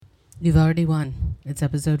You've already won. It's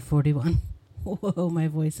episode 41. Whoa, my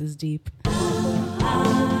voice is deep.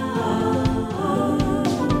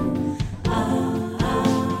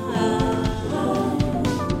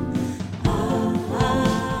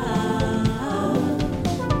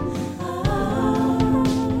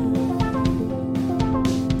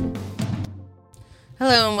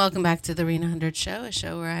 Hello and welcome back to the Rena 100 Show, a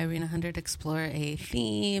show where I, Rena 100, explore a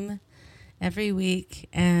theme every week,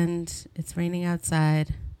 and it's raining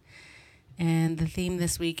outside. And the theme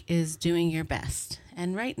this week is doing your best.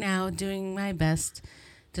 And right now, doing my best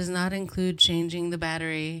does not include changing the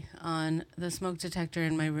battery on the smoke detector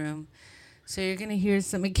in my room. So you're going to hear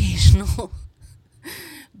some occasional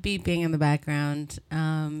beeping in the background.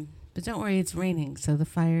 But don't worry, it's raining. So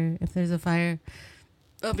if there's a fire,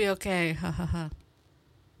 it'll be okay. Ha ha ha.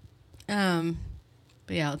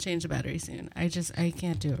 But yeah, I'll change the battery soon. I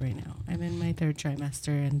can't do it right now. I'm in my third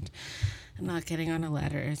trimester and I'm not getting on a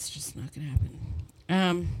ladder. It's just not going to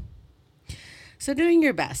happen. So doing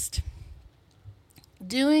your best.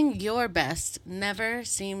 Doing your best never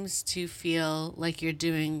seems to feel like you're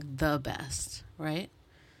doing the best, right?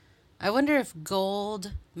 I wonder if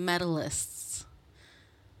gold medalists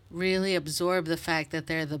really absorb the fact that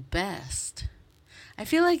they're the best. I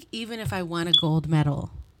feel like even if I won a gold medal,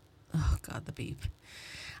 oh God, the beep.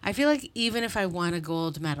 I feel like even if I won a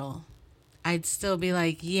gold medal, I'd still be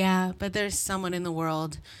like, yeah, but there's someone in the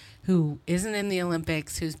world who isn't in the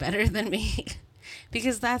Olympics who's better than me.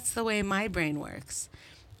 Because that's the way my brain works.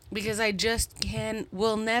 Because I just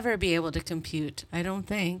will never be able to compute, I don't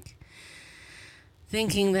think,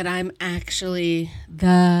 thinking that I'm actually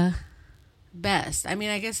the best. I mean,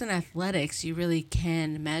 I guess in athletics, you really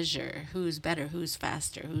can measure who's better, who's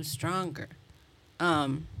faster, who's stronger.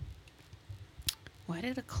 Why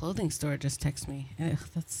did a clothing store just text me? Ugh,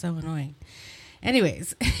 that's so annoying.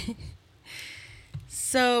 Anyways,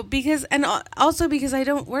 also because I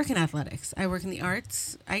don't work in athletics. I work in the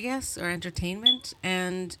arts, I guess, or entertainment.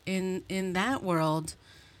 And in that world,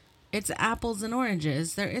 it's apples and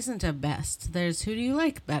oranges. There isn't a best. There's who do you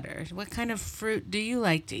like better? What kind of fruit do you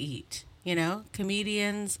like to eat? You know,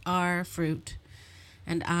 comedians are fruit.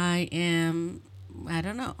 And I don't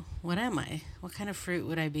know. What am I? What kind of fruit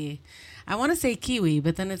would I be? I want to say kiwi,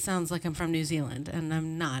 but then it sounds like I'm from New Zealand, and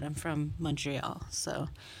I'm not. I'm from Montreal. So,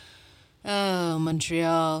 oh,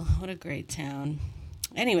 Montreal. What a great town.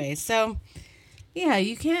 Anyway, so, yeah,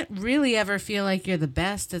 you can't really ever feel like you're the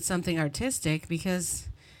best at something artistic because,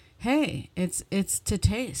 hey, it's to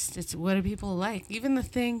taste. It's what do people like? Even the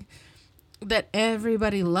thing that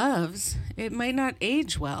everybody loves, it might not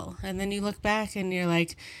age well. And then you look back and you're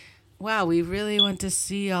like, wow, we really went to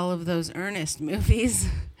see all of those Ernest movies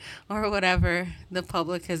or whatever the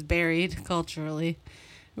public has buried culturally.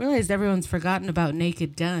 I realized everyone's forgotten about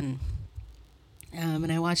Naked Gun.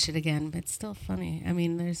 And I watched it again. It's still funny. I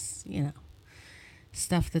mean, there's,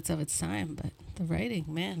 stuff that's of its time, but the writing,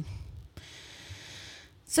 man.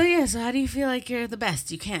 So how do you feel like you're the best?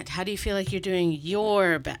 You can't. How do you feel like you're doing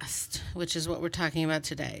your best, which is what we're talking about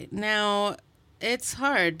today? Now, it's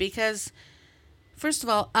hard because, first of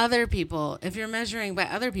all, other people, if you're measuring by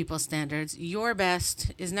other people's standards, your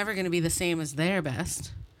best is never going to be the same as their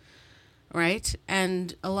best, right?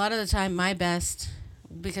 And a lot of the time, my best,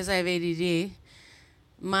 because I have ADD,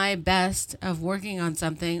 my best of working on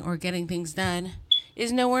something or getting things done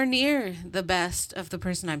is nowhere near the best of the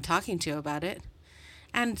person I'm talking to about it.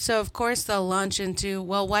 And so, of course, they'll launch into,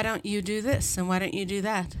 well, why don't you do this and why don't you do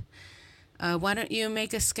that? Why don't you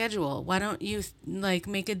make a schedule? Why don't you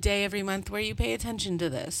make a day every month where you pay attention to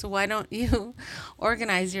this? Why don't you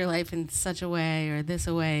organize your life in such a way or this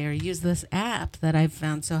a way or use this app that I've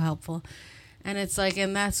found so helpful? And it's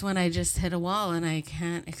and that's when I just hit a wall and I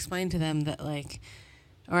can't explain to them that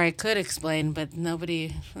or I could explain, but a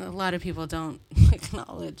lot of people don't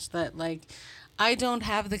acknowledge that I don't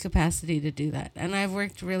have the capacity to do that. And I've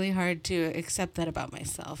worked really hard to accept that about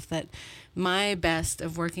myself, that my best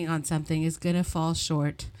of working on something is going to fall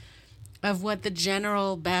short of what the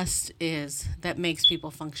general best is that makes people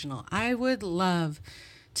functional. I would love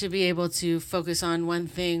to be able to focus on one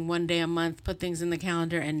thing one day a month, put things in the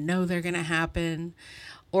calendar and know they're going to happen,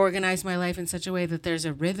 organize my life in such a way that there's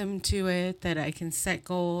a rhythm to it, that I can set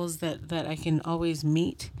goals that I can always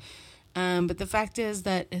meet. But the fact is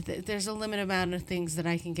that there's a limited amount of things that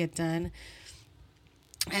I can get done.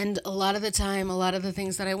 And a lot of the time, a lot of the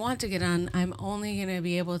things that I want to get done, I'm only going to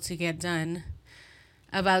be able to get done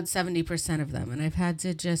about 70% of them. And I've had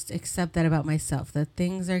to just accept that about myself, that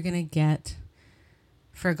things are going to get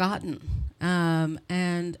forgotten.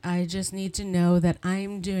 And I just need to know that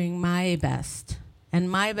I'm doing my best.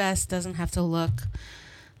 And my best doesn't have to look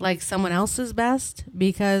like someone else's best,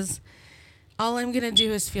 because all I'm going to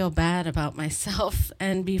do is feel bad about myself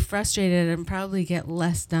and be frustrated and probably get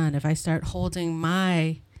less done if I start holding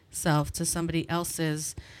myself to somebody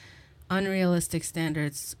else's unrealistic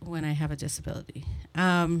standards when I have a disability.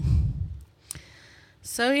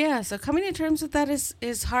 So coming to terms with that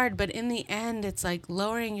is hard, but in the end, it's like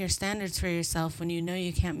lowering your standards for yourself when you know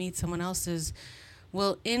you can't meet someone else's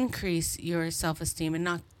will increase your self-esteem and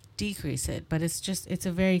not decrease it. But it's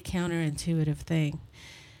a very counterintuitive thing,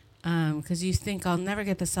 because you think I'll never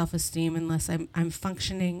get the self-esteem unless I'm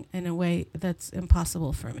functioning in a way that's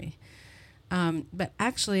impossible for me. But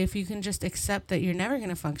actually, if you can just accept that you're never going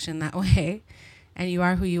to function that way, and you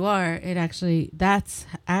are who you are, that's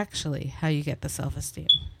actually how you get the self-esteem.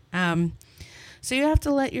 So you have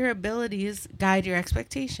to let your abilities guide your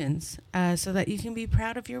expectations, so that you can be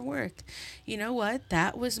proud of your work. You know what?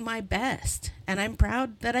 That was my best, and I'm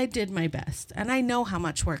proud that I did my best, and I know how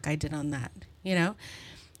much work I did on that,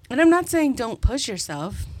 And I'm not saying don't push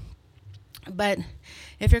yourself, but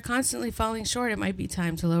if you're constantly falling short, it might be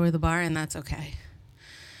time to lower the bar, and that's okay.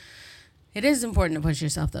 It is important to push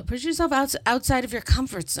yourself, though. Push yourself outside of your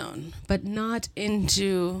comfort zone, but not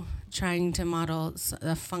into trying to model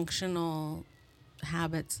the functional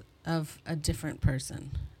habits of a different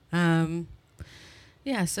person. So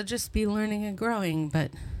just be learning and growing,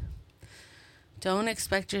 but don't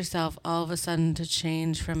expect yourself all of a sudden to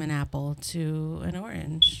change from an apple to an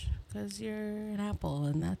orange, because you're an apple,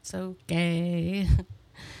 and that's okay.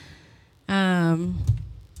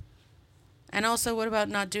 And also, what about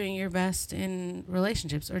not doing your best in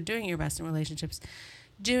relationships, or doing your best in relationships?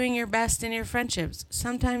 Doing your best in your friendships.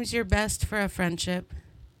 Sometimes your best for a friendship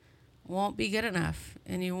won't be good enough,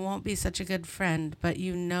 and you won't be such a good friend, but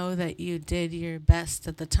you know that you did your best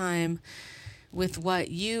at the time with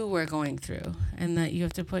what you were going through, and that you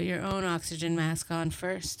have to put your own oxygen mask on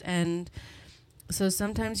first. And so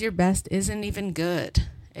sometimes your best isn't even good.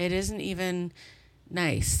 It isn't even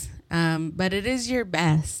nice. But it is your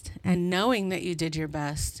best, and knowing that you did your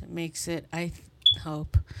best makes it, I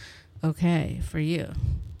hope, okay for you.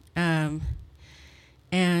 And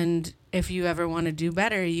if you ever want to do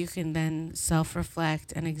better, you can then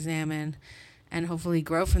self-reflect and examine and hopefully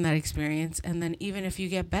grow from that experience. And then even if you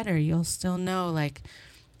get better, you'll still know, like,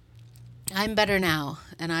 I'm better now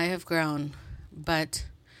and I have grown, but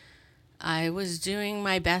I was doing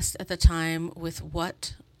my best at the time with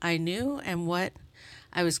what I knew and what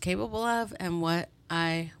I was capable of and what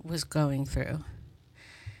I was going through.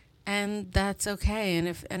 And that's okay.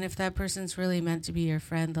 And if that person's really meant to be your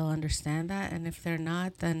friend, they'll understand that. And if they're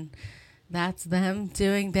not, then that's them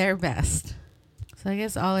doing their best. So I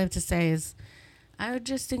guess all I have to say is I would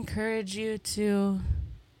just encourage you to,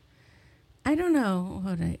 I don't know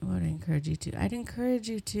what I encourage you to. I'd encourage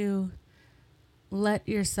you to let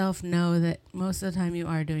yourself know that most of the time you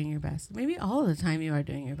are doing your best. Maybe all the time you are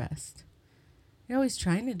doing your best. You're always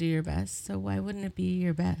trying to do your best, so why wouldn't it be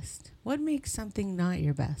your best? What makes something not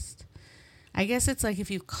your best? I guess it's like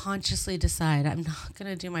if you consciously decide, I'm not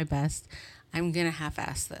going to do my best, I'm going to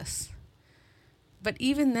half-ass this. But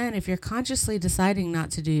even then, if you're consciously deciding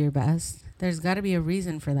not to do your best, there's got to be a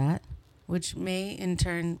reason for that, which may in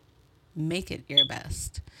turn make it your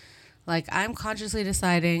best. Like, I'm consciously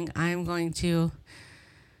deciding I'm going to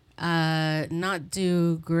not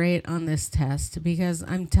do great on this test because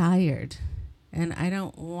I'm tired. And I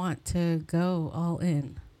don't want to go all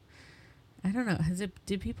in. I don't know.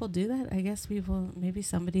 Did people do that? I guess maybe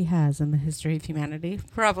somebody has in the history of humanity.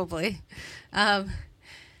 Probably. But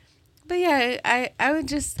yeah, I would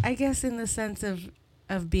just, I guess in the sense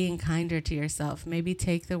of being kinder to yourself, maybe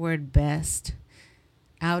take the word best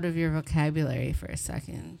out of your vocabulary for a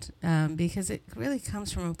second. Because it really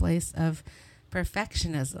comes from a place of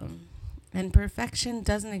perfectionism. And perfection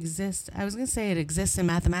doesn't exist. I was going to say it exists in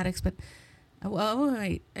mathematics, but oh,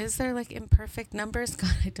 wait, is there like imperfect numbers?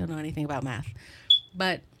 God, I don't know anything about math.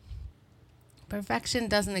 But perfection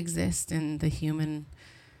doesn't exist in the human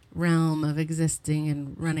realm of existing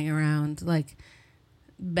and running around. Like,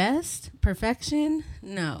 best, perfection,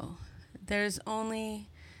 no. There's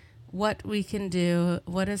only what we can do,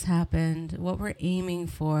 what has happened, what we're aiming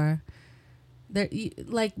for.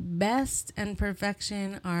 Like, best and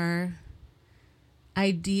perfection are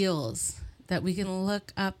ideals that we can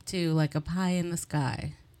look up to, like a pie in the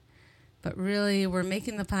sky. But really, we're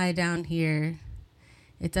making the pie down here.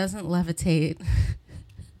 It doesn't levitate.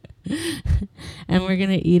 And we're going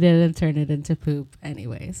to eat it and turn it into poop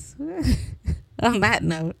anyways. On that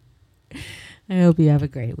note, I hope you have a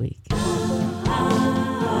great week.